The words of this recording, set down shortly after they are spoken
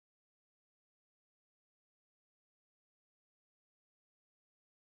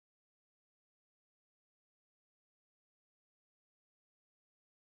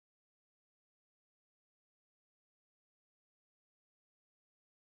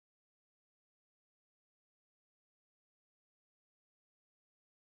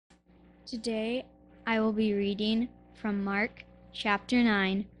Today I will be reading from Mark chapter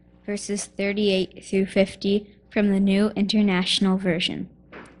 9, verses 38 through 50 from the New International Version.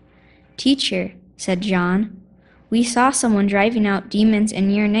 "Teacher," said John, "we saw someone driving out demons in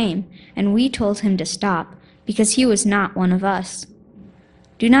your name, and we told him to stop, because he was not one of us."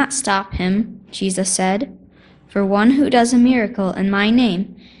 "Do not stop him," Jesus said, "for one who does a miracle in my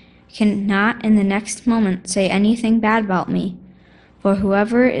name cannot in the next moment say anything bad about me. For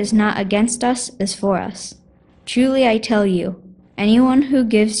whoever is not against us is for us. Truly I tell you, anyone who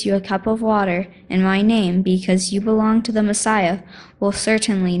gives you a cup of water in my name because you belong to the Messiah will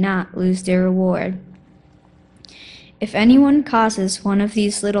certainly not lose their reward. If anyone causes one of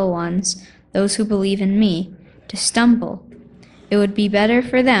these little ones, those who believe in me, to stumble, it would be better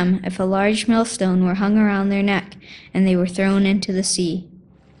for them if a large millstone were hung around their neck and they were thrown into the sea.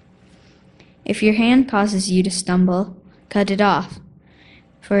 If your hand causes you to stumble, cut it off.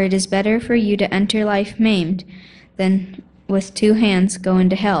 For it is better for you to enter life maimed than with two hands go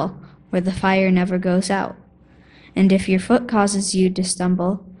into hell, where the fire never goes out. And if your foot causes you to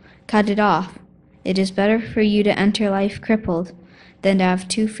stumble, cut it off. It is better for you to enter life crippled than to have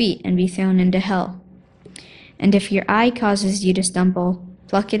 2 feet and be thrown into hell. And if your eye causes you to stumble,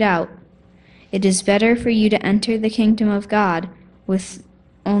 pluck it out. It is better for you to enter the kingdom of God with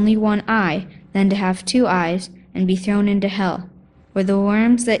only one eye than to have 2 eyes and be thrown into hell, where the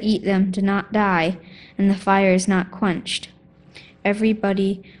worms that eat them do not die, and the fire is not quenched.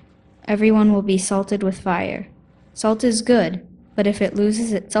 Everyone will be salted with fire. Salt is good, but if it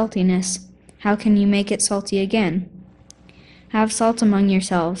loses its saltiness, how can you make it salty again? Have salt among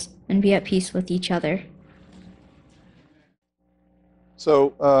yourselves, and be at peace with each other."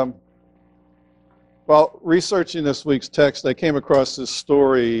 So, while researching this week's text, I came across this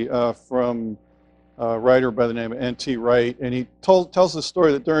story from a writer by the name of N.T. Wright, and he tells the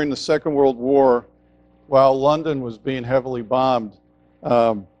story that during the Second World War, while London was being heavily bombed,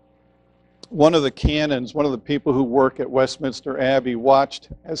 one of the canons, one of the people who work at Westminster Abbey, watched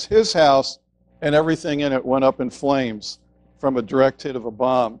as his house and everything in it went up in flames from a direct hit of a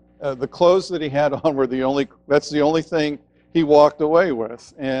bomb. The clothes that he had on were that's the only thing he walked away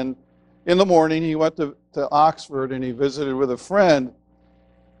with. And in the morning, he went to Oxford and he visited with a friend.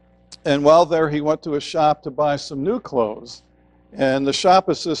 And while there, he went to a shop to buy some new clothes. And the shop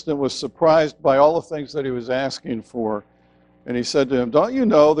assistant was surprised by all the things that he was asking for. And he said to him, "Don't you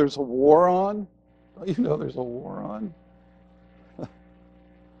know there's a war on? Don't you know there's a war on?"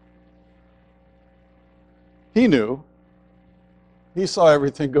 He knew. He saw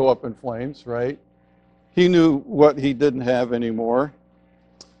everything go up in flames, right? He knew what he didn't have anymore.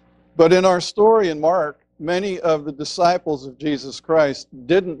 But in our story in Mark, many of the disciples of Jesus Christ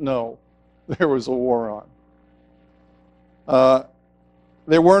didn't know there was a war on.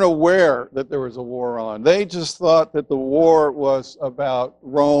 They weren't aware that there was a war on. They just thought that the war was about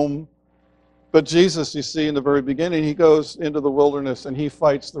Rome. But Jesus, you see, in the very beginning, he goes into the wilderness and he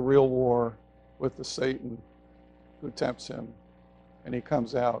fights the real war with the Satan who tempts him. And he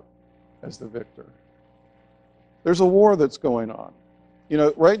comes out as the victor. There's a war that's going on. You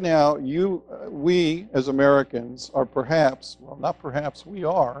know, right now, we as Americans are we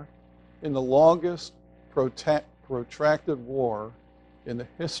are in the longest protracted war in the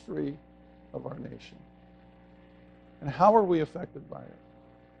history of our nation. And how are we affected by it?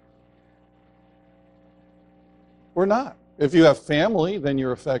 We're not. If you have family, then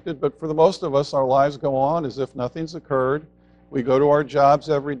you're affected, but for the most of us, our lives go on as if nothing's occurred. We go to our jobs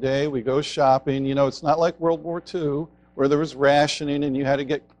every day, we go shopping. You know, it's not like World War II, where there was rationing and you had to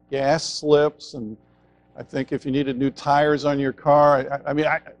get gas slips, and I think if you needed new tires on your car,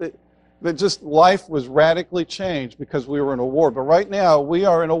 just life was radically changed because we were in a war. But right now, we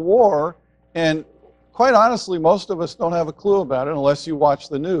are in a war, and quite honestly, most of us don't have a clue about it unless you watch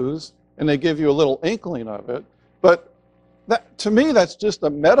the news and they give you a little inkling of it. But to me, that's just a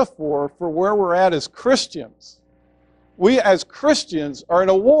metaphor for where we're at as Christians. We as Christians are in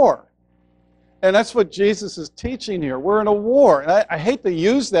a war. And that's what Jesus is teaching here. We're in a war. And I hate to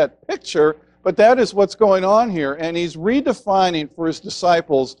use that picture, but that is what's going on here. And he's redefining for his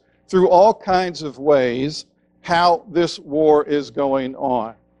disciples through all kinds of ways how this war is going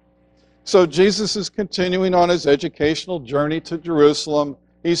on. So Jesus is continuing on his educational journey to Jerusalem.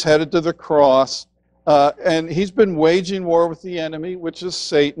 He's headed to the cross. And he's been waging war with the enemy, which is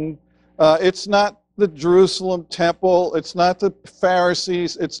Satan. It's not the Jerusalem temple. It's not the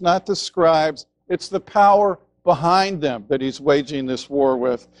Pharisees. It's not the scribes. It's the power behind them that he's waging this war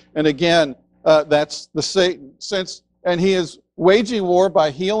with. And again, that's the Satan. And he is waging war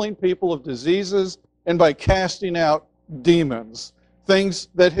by healing people of diseases and by casting out demons. things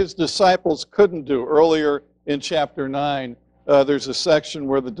that his disciples couldn't do. Earlier in chapter 9, there's a section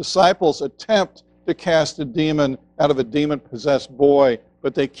where the disciples attempt to cast a demon out of a demon-possessed boy,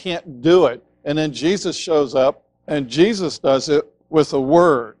 but they can't do it. And then Jesus shows up, and Jesus does it with a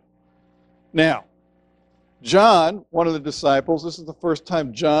word. Now, John, one of the disciples, this is the first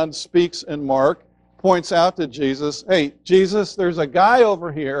time John speaks in Mark, points out to Jesus, hey, Jesus, there's a guy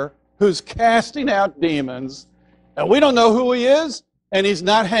over here who's casting out demons, and we don't know who he is, and he's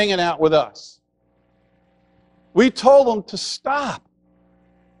not hanging out with us. We told him to stop,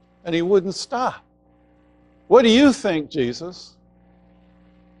 and he wouldn't stop. What do you think, Jesus?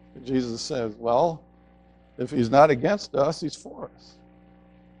 And Jesus says, well, if he's not against us, he's for us.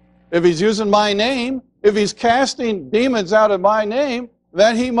 If he's using my name, if he's casting demons out of my name,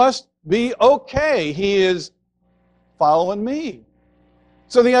 then he must be okay. He is following me.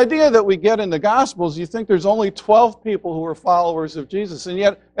 So the idea that we get in the Gospels, you think there's only 12 people who are followers of Jesus. And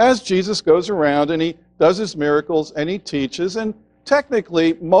yet, as Jesus goes around and he does his miracles and he teaches, and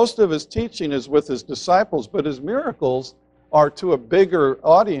technically most of his teaching is with his disciples, but his miracles are to a bigger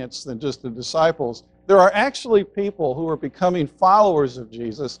audience than just the disciples. There are actually people who are becoming followers of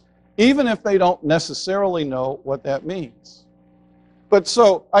Jesus, even if they don't necessarily know what that means. But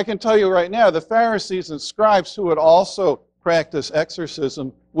so I can tell you right now, the Pharisees and scribes who would also practice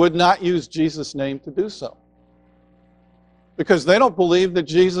exorcism would not use Jesus' name to do so, because they don't believe that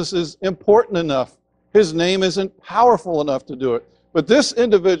Jesus is important enough. His name isn't powerful enough to do it. But this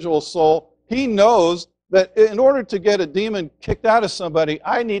individual soul, he knows that in order to get a demon kicked out of somebody,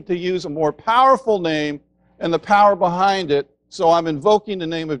 I need to use a more powerful name and the power behind it, so I'm invoking the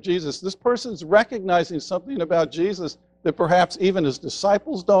name of Jesus. This person's recognizing something about Jesus that perhaps even his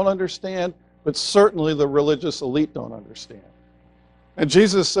disciples don't understand, but certainly the religious elite don't understand. And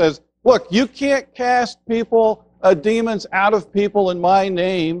Jesus says, look, you can't cast demons out of people in my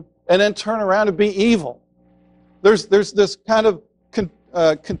name and then turn around and be evil. There's this kind of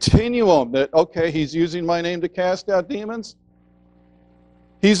continuum that, okay, he's using my name to cast out demons.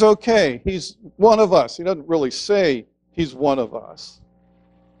 He's okay. He's one of us. He doesn't really say he's one of us,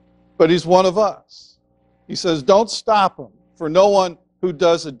 but he's one of us. He says, don't stop him, for no one who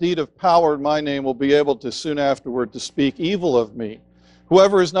does a deed of power in my name will be able to soon afterward to speak evil of me.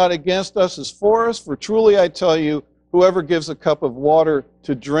 Whoever is not against us is for us, for truly I tell you, whoever gives a cup of water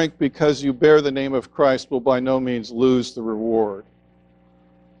to drink because you bear the name of Christ will by no means lose the reward.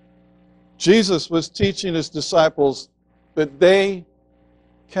 Jesus was teaching his disciples that they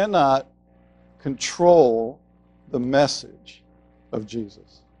cannot control the message of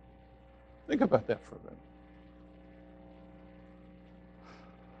Jesus. Think about that for a minute.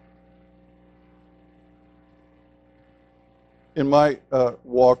 In my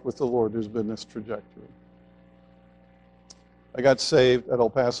walk with the Lord, there's been this trajectory. I got saved at El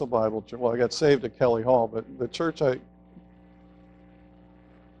Paso Bible Church. Well, I got saved at Kelly Hall, but the church I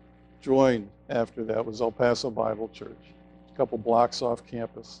joined after that was El Paso Bible Church, a couple blocks off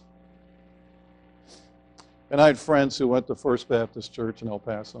campus. And I had friends who went to First Baptist Church in El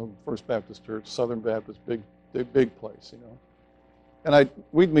Paso, First Baptist Church, Southern Baptist, big place, you know. And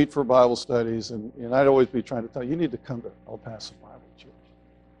we'd meet for Bible studies, and I'd always be trying to tell you need to come to El Paso Bible Church.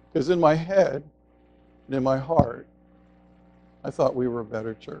 Because in my head and in my heart, I thought we were a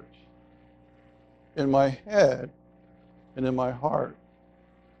better church. In my head and in my heart,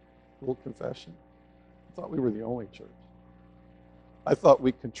 little confession, I thought we were the only church. I thought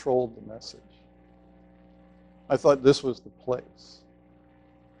we controlled the message. I thought this was the place.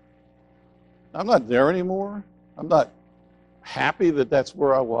 I'm not there anymore. I'm not happy that that's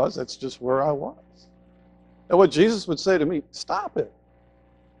where I was. That's just where I was. And what Jesus would say to me, stop it.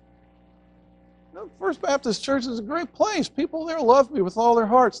 You know, First Baptist Church is a great place. People there love me with all their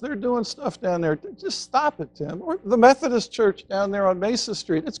hearts. They're doing stuff down there. Just stop it, Tim. Or the Methodist Church down there on Mesa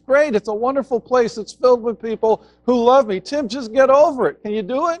Street. It's great. It's a wonderful place. It's filled with people who love me. Tim, just get over it. Can you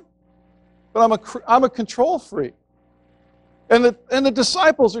do it? But I'm a control freak. And the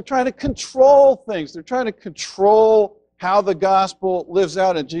disciples are trying to control things. They're trying to control how the gospel lives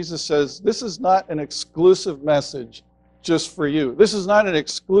out. And Jesus says, this is not an exclusive message just for you. This is not an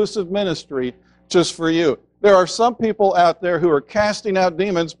exclusive ministry just for you. There are some people out there who are casting out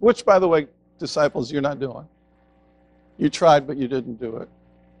demons, which, by the way, disciples, you're not doing. You tried, but you didn't do it.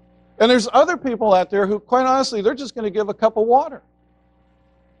 And there's other people out there who, quite honestly, they're just going to give a cup of water.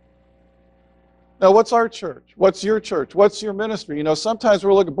 Now, what's our church? What's your church? What's your ministry? You know, sometimes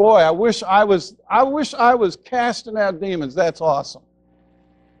we're looking, boy, I wish I was casting out demons. That's awesome.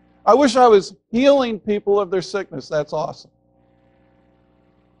 I wish I was healing people of their sickness. That's awesome.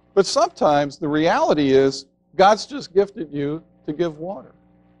 But sometimes the reality is God's just gifted you to to give water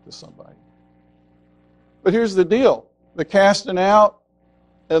to somebody. But here's the deal. The casting out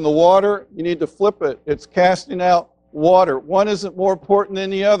and the water, you need to flip it. It's casting out water. One isn't more important than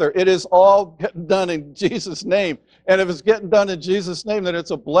the other. It is all getting done in Jesus' name. And if it's getting done in Jesus' name, then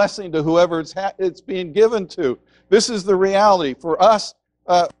it's a blessing to whoever it's being given to. This is the reality. For us,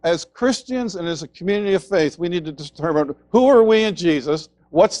 as Christians and as a community of faith, we need to determine who are we in Jesus,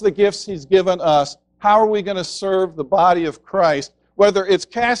 what's the gifts he's given us, how are we going to serve the body of Christ, whether it's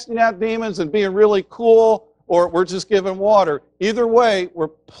casting out demons and being really cool or we're just giving water. Either way,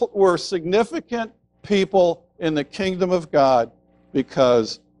 we're significant people in the kingdom of God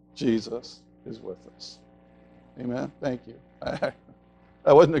because Jesus is with us. Amen? Thank you.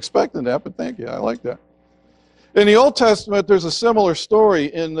 I wasn't expecting that, but thank you. I like that. In the Old Testament, there's a similar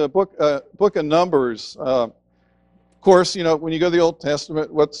story in the book of Numbers. Of course, when you go to the Old Testament,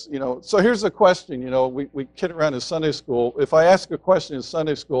 so here's a question, we kid around in Sunday school. If I ask a question in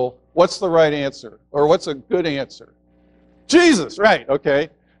Sunday school, what's the right answer? Or what's a good answer? Jesus, right, okay.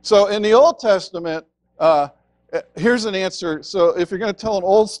 So in the Old Testament, here's an answer. So if you're going to tell an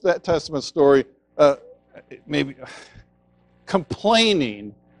Old Testament story, maybe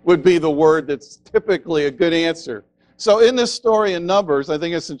complaining would be the word that's typically a good answer. So in this story in Numbers, I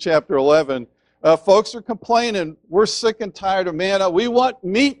think it's in chapter 11, folks are complaining, we're sick and tired of manna, we want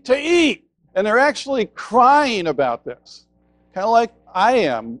meat to eat. And they're actually crying about this. Kind of like I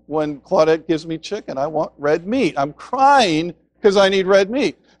am when Claudette gives me chicken, I want red meat. I'm crying because I need red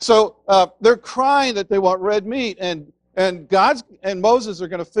meat. So they're crying that they want red meat, and God and Moses are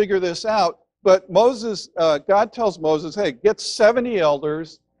going to figure this out. But God tells Moses, hey, get 70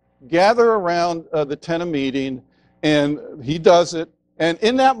 elders, gather around the tent of meeting, and he does it. And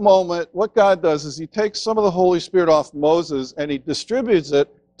in that moment, what God does is he takes some of the Holy Spirit off Moses and he distributes it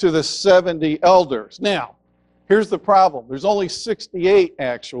to the 70 elders. Now, here's the problem. There's only 68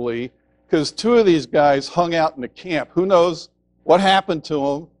 actually, because 2 of these guys hung out in the camp. Who knows what happened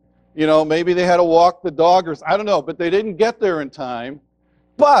to them? Maybe they had to walk the dog or I don't know, but they didn't get there in time.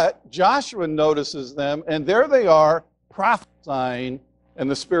 But Joshua notices them, and there they are prophesying, and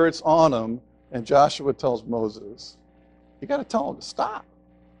the Spirit's on them, and Joshua tells Moses, you got to tell them to stop.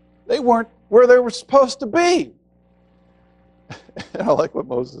 They weren't where they were supposed to be. And I like what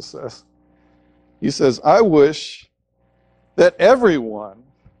Moses says. He says, I wish that everyone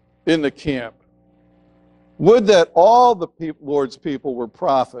in the camp would that all the Lord's people were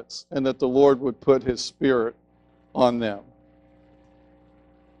prophets and that the Lord would put his Spirit on them.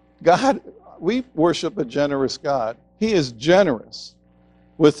 God, we worship a generous God. He is generous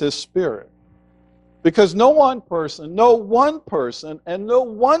with his Spirit. Because no one person, and no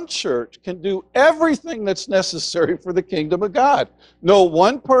one church can do everything that's necessary for the kingdom of God. No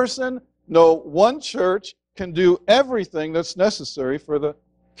one person, no one church can do everything that's necessary for the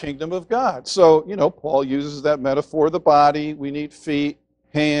kingdom of God. So, Paul uses that metaphor of the body. We need feet,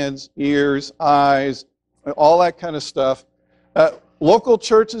 hands, ears, eyes, all that kind of stuff. Local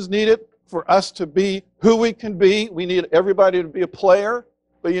churches need it for us to be who we can be. We need everybody to be a player.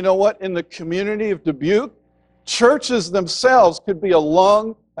 But you know what? In the community of Dubuque, churches themselves could be a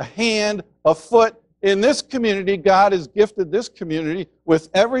lung, a hand, a foot. In this community, God has gifted this community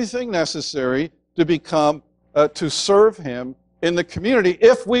with everything necessary to become, to serve him in the community.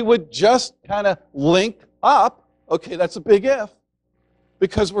 If we would just kind of link up, okay, that's a big if,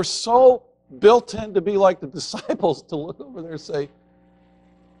 because we're so built in to be like the disciples, to look over there and say,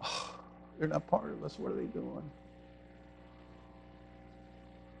 oh, they're not part of us. What are they doing?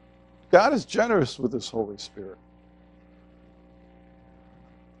 God is generous with his Holy Spirit.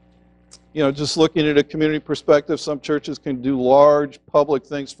 Just looking at a community perspective, some churches can do large public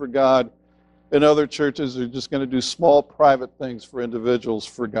things for God, and other churches are just going to do small private things for individuals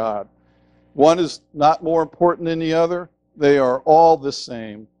for God. One is not more important than the other. They are all the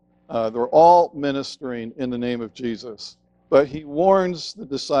same. They're all ministering in the name of Jesus. But he warns the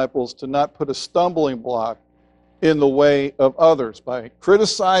disciples to not put a stumbling block in the way of others by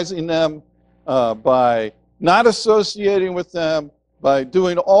criticizing them, by not associating with them, by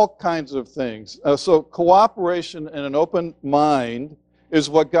doing all kinds of things. So cooperation and an open mind is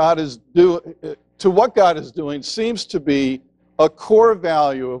what God is doing. To what God is doing seems to be a core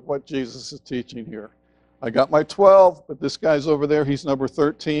value of what Jesus is teaching here. I got my 12, but this guy's over there, he's number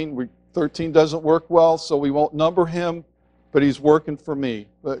 13. 13 doesn't work well, so we won't number him, but he's working for me.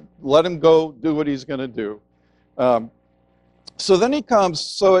 But let him go do what he's going to do. So then he comes,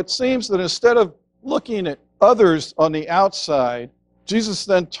 so it seems that instead of looking at others on the outside, Jesus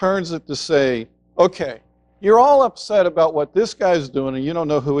then turns it to say, okay, you're all upset about what this guy's doing, and you don't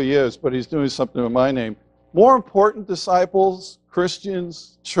know who he is, but he's doing something in my name. More important, disciples,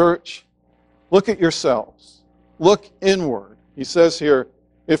 Christians, church, look at yourselves. Look inward. He says here,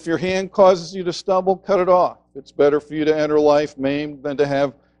 if your hand causes you to stumble, cut it off. It's better for you to enter life maimed than to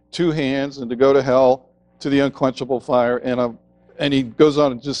have two hands and to go to hell, to the unquenchable fire. And he goes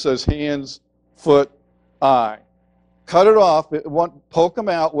on and just says hands, foot, eye. Cut it off, poke them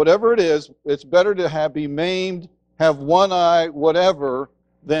out, whatever it is. It's better to be maimed, have one eye, whatever,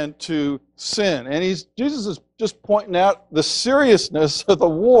 than to sin. And Jesus is just pointing out the seriousness of the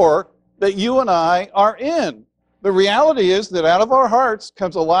war that you and I are in. The reality is that out of our hearts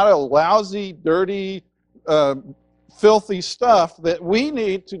comes a lot of lousy, dirty, filthy stuff that we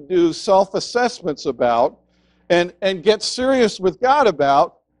need to do self-assessments about and get serious with God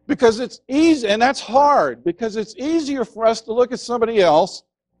about, because it's easy, and that's hard, because it's easier for us to look at somebody else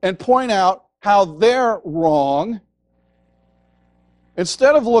and point out how they're wrong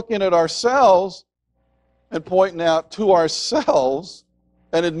instead of looking at ourselves and pointing out to ourselves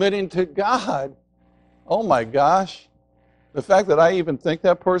and admitting to God, oh my gosh, the fact that I even think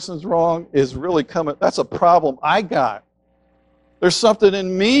that person's wrong is really coming, that's a problem I got. There's something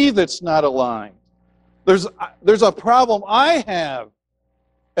in me that's not aligned. There's a problem I have,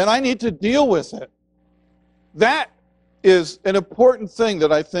 and I need to deal with it. That is an important thing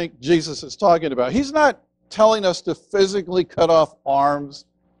that I think Jesus is talking about. He's not telling us to physically cut off arms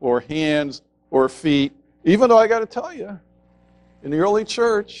or hands or feet, even though I got to tell you, in the early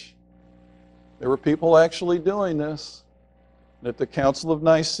church, there were people actually doing this. And at the Council of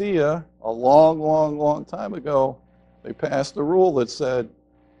Nicaea, a long, long, long time ago, they passed a rule that said,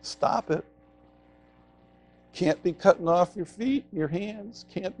 stop it. Can't be cutting off your feet, your hands,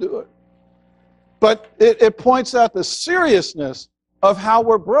 can't do it. But it points out the seriousness of how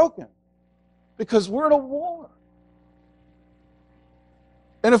we're broken, because we're in a war.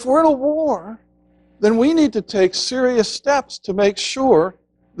 And if we're in a war, then we need to take serious steps to make sure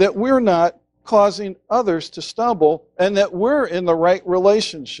that we're not causing others to stumble and that we're in the right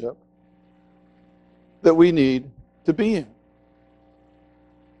relationship that we need to be in.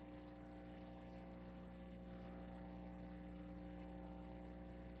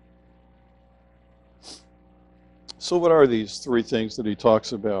 So what are these three things that he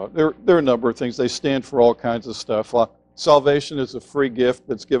talks about? There are a number of things. They stand for all kinds of stuff. Salvation is a free gift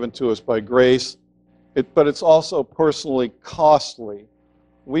that's given to us by grace, but it's also personally costly.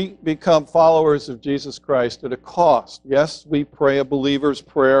 We become followers of Jesus Christ at a cost. Yes, we pray a believer's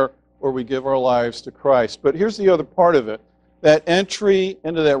prayer or we give our lives to Christ. But here's the other part of it. That entry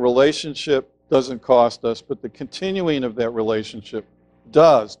into that relationship doesn't cost us, but the continuing of that relationship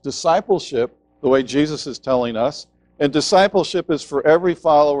does. Discipleship, the way Jesus is telling us, and discipleship is for every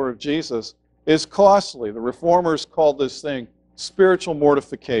follower of Jesus, is costly. The Reformers called this thing spiritual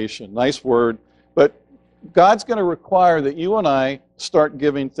mortification. Nice word. But God's going to require that you and I start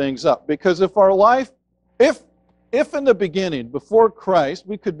giving things up. Because if our life, if in the beginning, before Christ,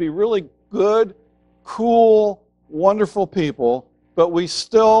 we could be really good, cool, wonderful people, but we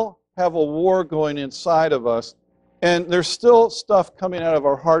still have a war going inside of us, and there's still stuff coming out of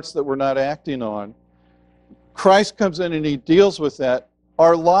our hearts that we're not acting on, Christ comes in and he deals with that.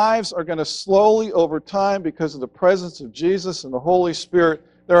 Our lives are going to slowly, over time, because of the presence of Jesus and the Holy Spirit,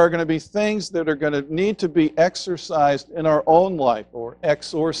 there are going to be things that are going to need to be exercised in our own life, or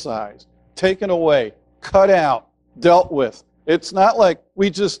exorcised, taken away, cut out, dealt with. It's not like we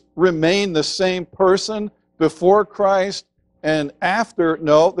just remain the same person before Christ and after.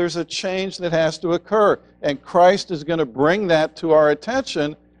 No, there's a change that has to occur. And Christ is going to bring that to our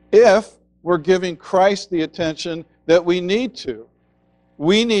attention if we're giving Christ the attention that we need to.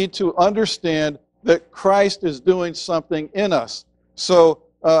 We need to understand that Christ is doing something in us. So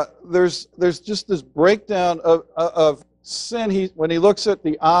there's just this breakdown of sin. When he looks at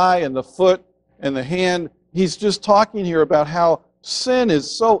the eye and the foot and the hand, he's just talking here about how sin is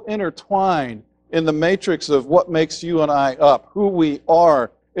so intertwined in the matrix of what makes you and I up, who we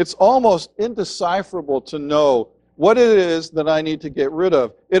are. It's almost indecipherable to know what it is that I need to get rid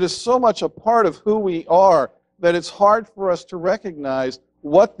of. It is so much a part of who we are that it's hard for us to recognize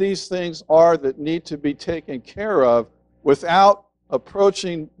what these things are that need to be taken care of without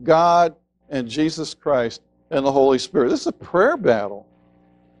approaching God and Jesus Christ and the Holy Spirit. This is a prayer battle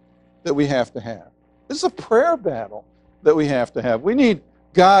that we have to have. This is a prayer battle that we have to have. We need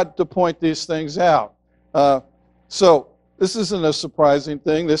God to point these things out. So this isn't a surprising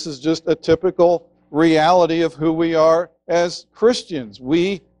thing. This is just a typical reality of who we are as Christians.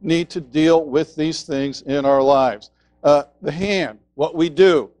 We need to deal with these things in our lives. The hand, what we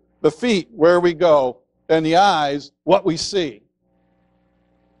do. The feet, where we go. And the eyes, what we see.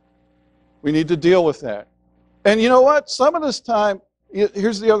 We need to deal with that. And you know what? Some of this time,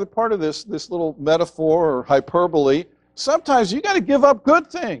 here's the other part of this little metaphor or hyperbole. Sometimes you got to give up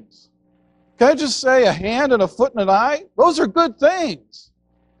good things. Can I just say a hand and a foot and an eye? Those are good things.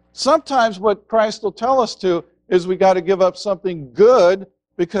 Sometimes what Christ will tell us to is we got to give up something good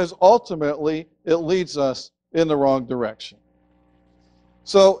because ultimately it leads us in the wrong direction.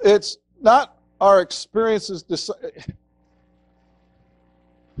 So it's not our experiences.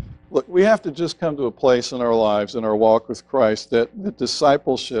 Look, we have to just come to a place in our lives, in our walk with Christ, that the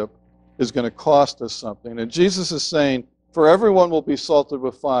discipleship is going to cost us something. And Jesus is saying, for everyone will be salted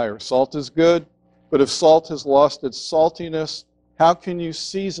with fire. Salt is good, but if salt has lost its saltiness, how can you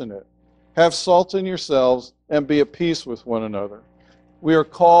season it? Have salt in yourselves and be at peace with one another. We are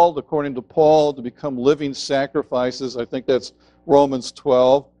called, according to Paul, to become living sacrifices. I think that's Romans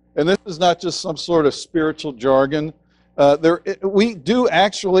 12. And this is not just some sort of spiritual jargon. We do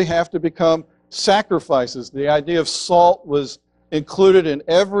actually have to become sacrifices. The idea of salt was included in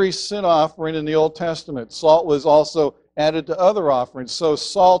every sin offering in the Old Testament. Salt was also added to other offerings. So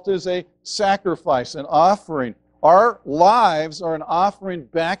salt is a sacrifice, an offering. Our lives are an offering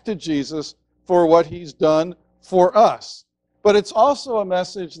back to Jesus for what he's done for us. But it's also a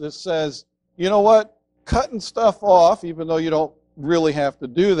message that says, you know what, cutting stuff off, even though you don't really have to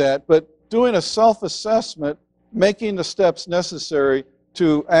do that, but doing a self-assessment, making the steps necessary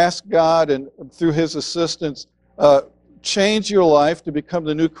to ask God and through his assistance, change your life to become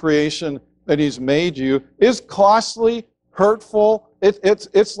the new creation that he's made you, is costly, hurtful.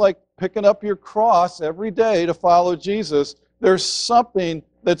 It's like picking up your cross every day to follow Jesus. There's something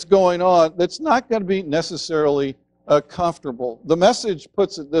that's going on that's not going to be necessarily comfortable. The message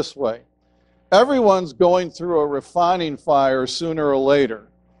puts it this way. Everyone's going through a refining fire sooner or later,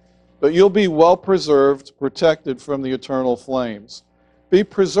 but you'll be well preserved, protected from the eternal flames. Be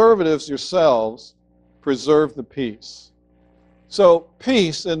preservatives yourselves, preserve the peace. So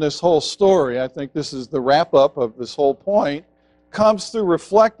peace in this whole story, I think this is the wrap-up of this whole point, comes through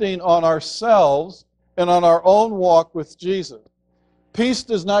reflecting on ourselves and on our own walk with Jesus. Peace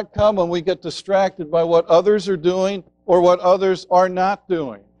does not come when we get distracted by what others are doing or what others are not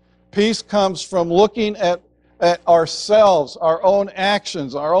doing. Peace comes from looking at ourselves, our own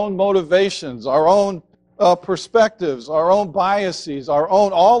actions, our own motivations, our own perspectives, our own biases,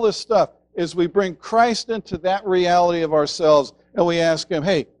 all this stuff, is we bring Christ into that reality of ourselves and we ask him,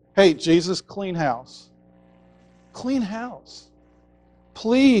 hey, Jesus, clean house. Clean house.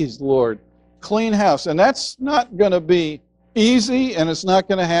 Please, Lord, clean house. And that's not going to be easy, and it's not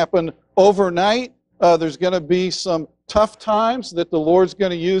going to happen overnight. There's going to be some tough times that the Lord's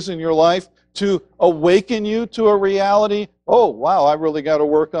going to use in your life to awaken you to a reality. Oh, wow, I really got to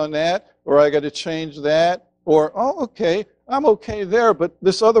work on that, or I got to change that, or, oh, okay, I'm okay there, but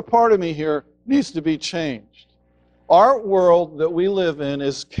this other part of me here needs to be changed. Our world that we live in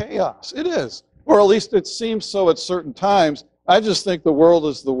is chaos. It is, or at least it seems so at certain times. I just think the world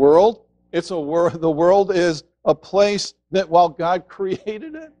is the world. The world is a place that while God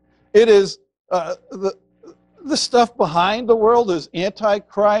created it, it is the stuff behind the world is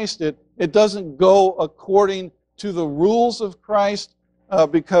anti-Christ. It doesn't go according to the rules of Christ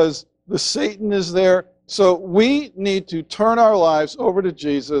because the Satan is there. So we need to turn our lives over to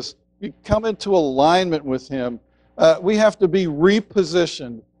Jesus, come into alignment with him. We have to be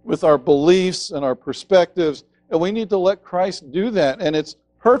repositioned with our beliefs and our perspectives, and we need to let Christ do that. And it's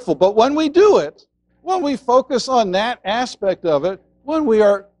hurtful. But when we do it, when we focus on that aspect of it, when we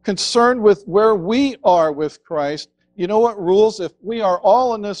are concerned with where we are with Christ, you know what rules? If we are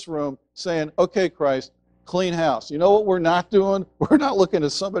all in this room saying, okay, Christ, clean house. You know what we're not doing? We're not looking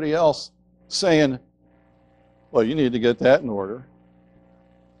at somebody else saying, well, you need to get that in order.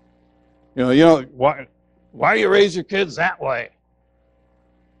 Why do you raise your kids that way?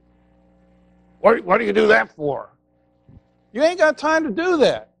 What do you do that for? You ain't got time to do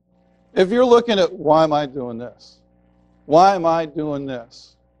that. If you're looking at, why am I doing this? Why am I doing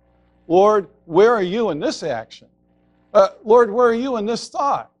this? Lord, where are you in this action? Lord, where are you in this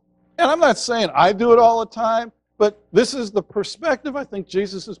thought? And I'm not saying I do it all the time, but this is the perspective I think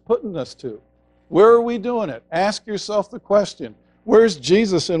Jesus is putting us to. Where are we doing it? Ask yourself the question, where's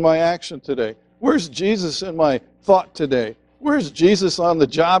Jesus in my action today? Where's Jesus in my thought today? Where's Jesus on the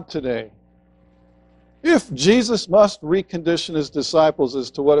job today? If Jesus must recondition his disciples as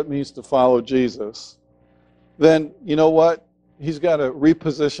to what it means to follow Jesus, then you know what? He's got to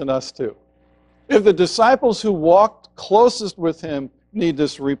reposition us too. If the disciples who walked closest with him need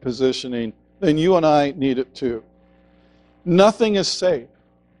this repositioning, then you and I need it too. Nothing is safe.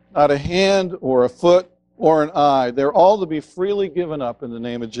 Not a hand or a foot or an eye. They're all to be freely given up in the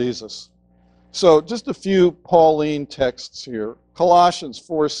name of Jesus. So just a few Pauline texts here. Colossians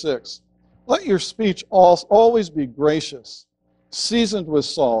 4:6. Let your speech always be gracious, seasoned with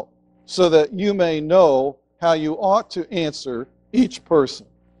salt, so that you may know how you ought to answer each person.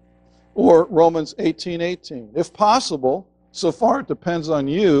 Or Romans 18:18. If possible, so far it depends on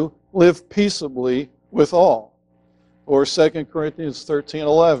you, live peaceably with all. Or 2 Corinthians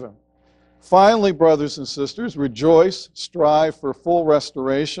 13:11. Finally, brothers and sisters, rejoice, strive for full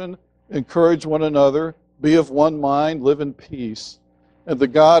restoration, encourage one another, be of one mind, live in peace, and the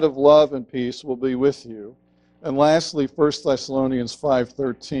God of love and peace will be with you. And lastly, 1 Thessalonians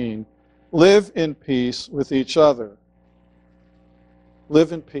 5:13, live in peace with each other.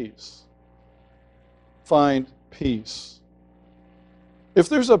 Live in peace. Find peace. If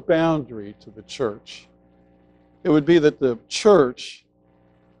there's a boundary to the church, it would be that the church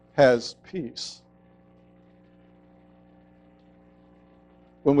has peace.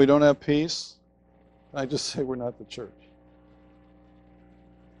 When we don't have peace, I just say we're not the church.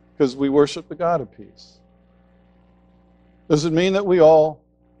 Because we worship the God of peace. Does it mean that we all,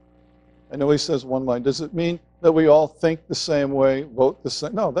 I know he says one mind, does it mean that we all think the same way, vote the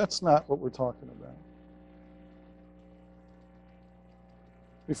same? No, that's not what we're talking about.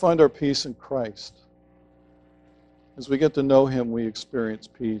 We find our peace in Christ. As we get to know him, we experience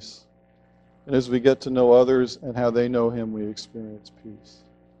peace. And as we get to know others and how they know him, we experience peace.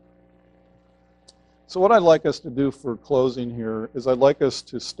 So what I'd like us to do for closing here is I'd like us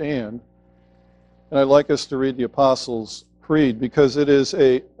to stand and I'd like us to read the Apostles' Creed because it is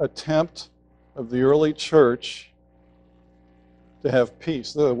an attempt of the early church to have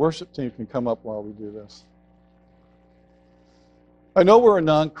peace. The worship team can come up while we do this. I know we're a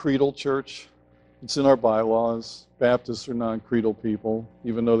non-creedal church. It's in our bylaws. Baptists are non-creedal people,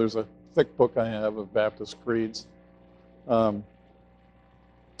 even though there's a thick book I have of Baptist creeds.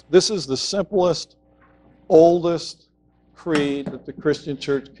 This is the simplest, oldest creed that the Christian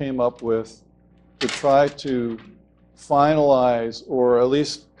church came up with to try to finalize or at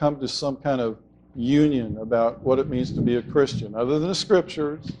least come to some kind of union about what it means to be a Christian. Other than the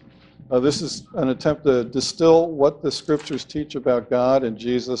scriptures, this is an attempt to distill what the scriptures teach about God and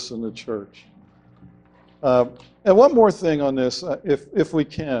Jesus and the church. And one more thing on this, if we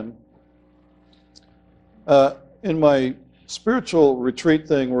can. In my spiritual retreat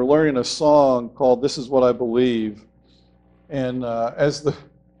thing, we're learning a song called This Is What I Believe. And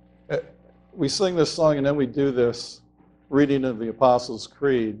we sing this song and then we do this reading of the Apostles'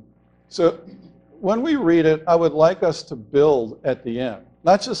 Creed. So when we read it, I would like us to build at the end.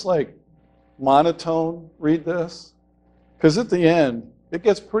 Not just like monotone read this, because at the end, it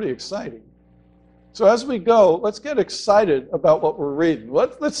gets pretty exciting. So as we go, let's get excited about what we're reading.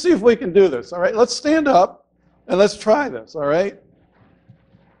 Let's see if we can do this, all right? Let's stand up and let's try this, all right?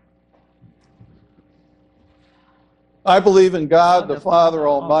 I believe in God, the Father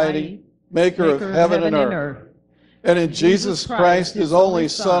Almighty, maker of heaven and earth, and in Jesus Christ, his only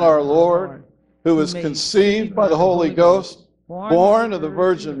Son, our Lord, who was conceived by the Holy Ghost, born of the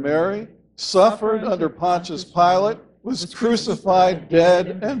Virgin Mary, suffered under Pontius Pilate, was crucified,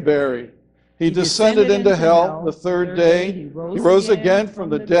 dead, and buried. He descended into hell the third day. He rose again from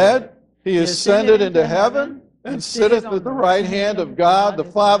the dead. He ascended into heaven and sitteth at the right hand of God, the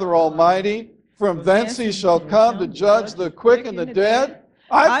Father Almighty. From thence he shall come to judge the quick and the dead.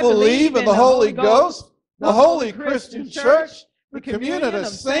 I believe in the Holy Ghost, the holy Christian church, the communion of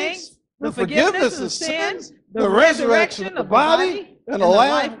saints, the forgiveness of sins, the resurrection of the body, and the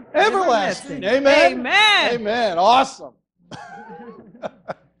life everlasting. Amen? Amen. Amen. Awesome.